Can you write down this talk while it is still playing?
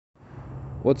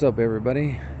What's up,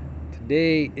 everybody?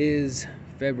 Today is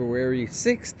February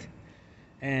 6th,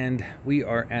 and we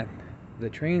are at the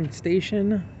train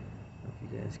station.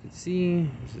 If you guys can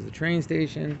see, this is the train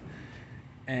station,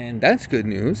 and that's good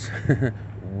news.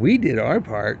 We did our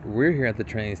part. We're here at the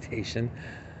train station.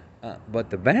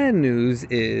 But the bad news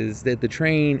is that the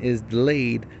train is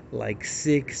delayed like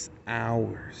 6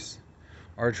 hours.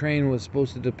 Our train was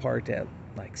supposed to depart at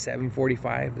like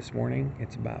 7:45 this morning.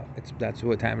 That's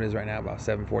what time it is right now, about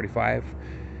 7:45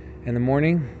 in the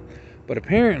morning. But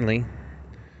apparently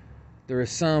there is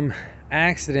some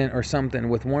accident or something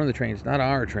with one of the trains, not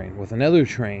our train, with another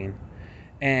train,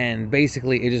 and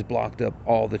basically it just blocked up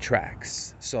all the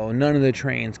tracks. So none of the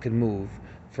trains could move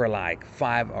for like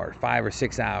 5 or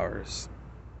 6 hours.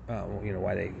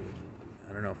 Why they,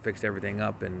 I don't know, fixed everything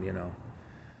up and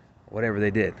whatever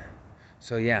they did.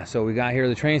 So yeah, so we got here to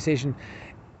the train station,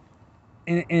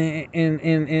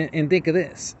 and think of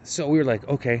this. So we were like,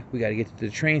 okay, we got to get to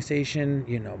the train station,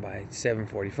 by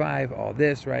 7:45. All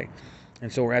this, right?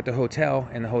 And so we're at the hotel,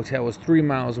 and the hotel was 3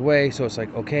 miles away. So it's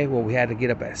like, okay, well, we had to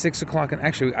get up at 6 o'clock, and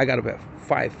actually I got up at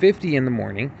 5:50 in the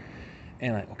morning,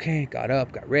 and like, okay, got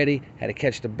up, got ready, had to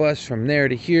catch the bus from there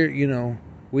to here.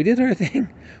 We did our thing.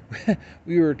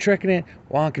 We were trekking it,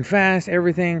 walking fast,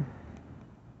 everything.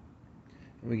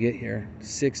 We get here,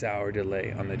 6-hour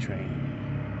delay on the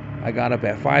train. I got up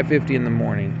at 5:50 in the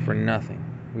morning for nothing.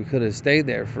 We could have stayed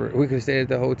at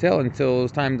the hotel until it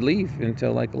was time to leave,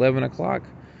 until like 11 o'clock.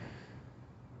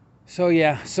 So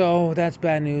yeah, so that's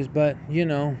bad news. But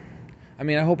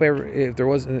I hope if there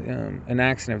was an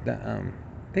accident, I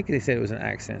think they said it was an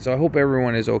accident. So I hope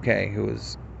everyone is okay who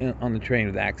was on the train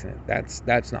with the accident.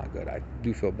 That's not good. I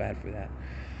do feel bad for that.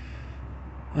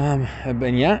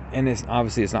 But yeah, and it's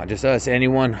not just us.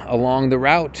 Anyone along the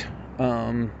route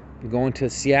going to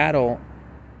Seattle,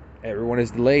 everyone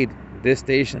is delayed. This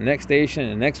station, the next station,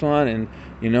 the next one, and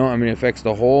it affects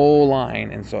the whole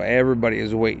line, and so everybody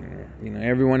is waiting.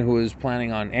 Everyone who is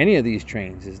planning on any of these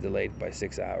trains is delayed by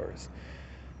 6 hours.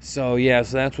 So yeah,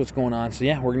 so that's what's going on. So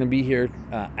yeah, we're gonna be here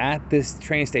at this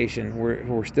train station.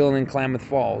 We're still in Klamath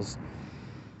Falls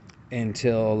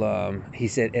until he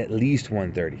said at least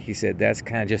 1:30. He said that's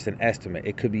kind of just an estimate.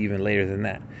 It could be even later than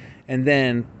that. And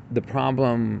then the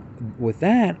problem with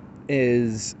that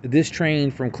is this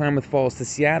train from Klamath Falls to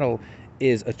Seattle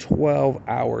is a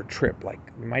 12-hour trip. Like,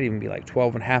 it might even be like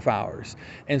 12 and a half hours.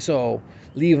 And so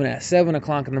leaving at 7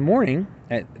 o'clock in the morning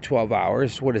at 12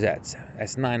 hours, what is that?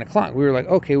 That's 9 o'clock. We were like,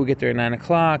 okay, we'll get there at 9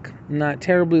 o'clock. Not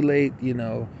terribly late,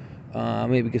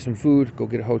 maybe get some food, go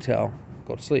get a hotel,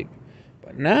 go to sleep.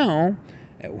 But now,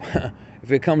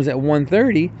 if it comes at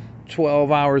 1:30,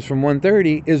 12 hours from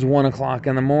 1:30 is 1 o'clock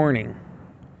in the morning.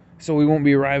 So we won't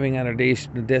be arriving at our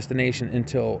destination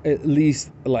until at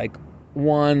least like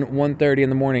 1:30 in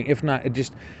the morning. If not,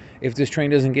 if this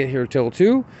train doesn't get here till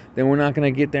 2, then we're not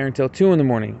going to get there until 2 in the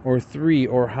morning or 3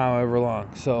 or however long.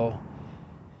 So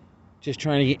just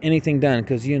trying to get anything done,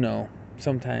 because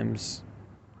sometimes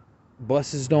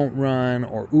buses don't run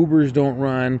or Ubers don't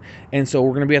run, and so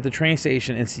we're going to be at the train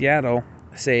station in Seattle,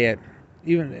 say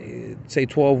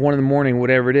 12, 1 in the morning,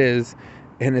 whatever it is,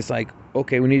 and it's like,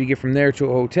 okay, we need to get from there to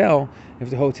a hotel.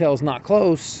 If the hotel's not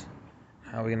close,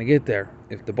 how are we going to get there?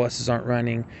 If the buses aren't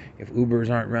running, if Ubers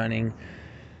aren't running.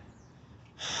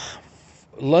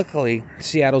 Luckily,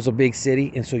 Seattle's a big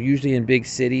city, and so usually in big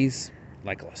cities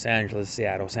like Los Angeles,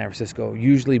 Seattle, San Francisco,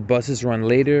 usually buses run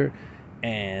later,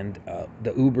 and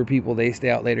the Uber people, they stay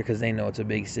out later because they know it's a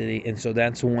big city. And so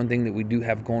that's one thing that we do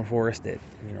have going for us, that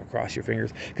cross your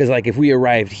fingers, because like if we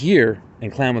arrived here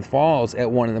in Klamath Falls at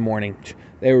 1 in the morning,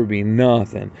 there would be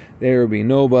nothing. There would be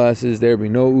no buses, there would be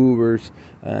no Ubers,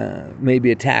 maybe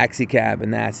a taxi cab,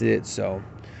 and that's it. So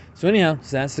anyhow,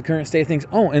 so that's the current state of things.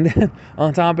 Oh, and then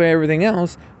on top of everything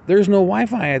else, there's no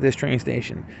Wi-Fi at this train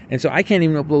station, and so I can't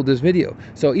even upload this video.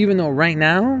 So even though right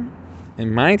now,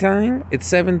 in my time, it's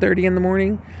 7:30 in the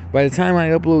morning, by the time I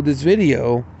upload this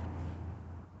video,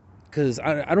 because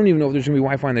I don't even know if there's gonna be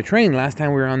Wi-Fi on the train. Last time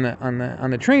we were on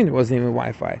the train, there wasn't even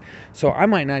Wi-Fi, so I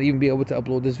might not even be able to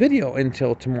upload this video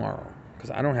until tomorrow, because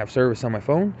I don't have service on my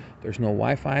phone. There's no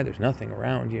Wi-Fi. There's nothing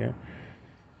around here.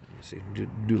 Let's see,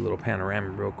 do a little panorama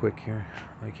real quick here.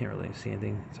 I can't really see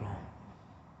anything. So,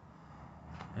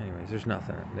 anyways, there's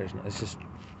nothing.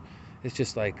 It's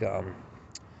just like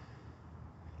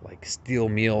steel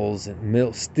mills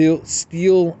and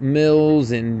steel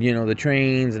mills, and the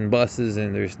trains and buses,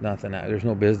 and there's nothing out. There's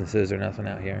no businesses or nothing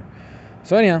out here.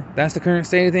 So anyhow, that's the current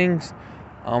state of things.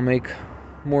 I'll make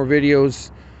more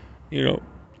videos,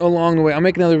 along the way. I'll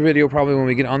make another video probably when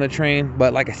we get on the train.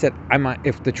 But like I said, I might,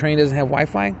 if the train doesn't have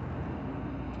Wi-Fi,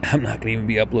 I'm not gonna even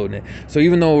be uploading it. So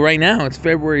even though right now it's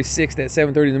February 6th at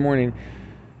 7:30 in the morning,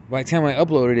 by the time I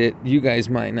uploaded it, you guys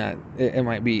might not, it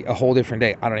might be a whole different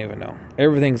day. I don't even know.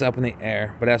 Everything's up in the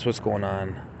air, but that's what's going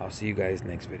on. I'll see you guys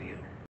next video.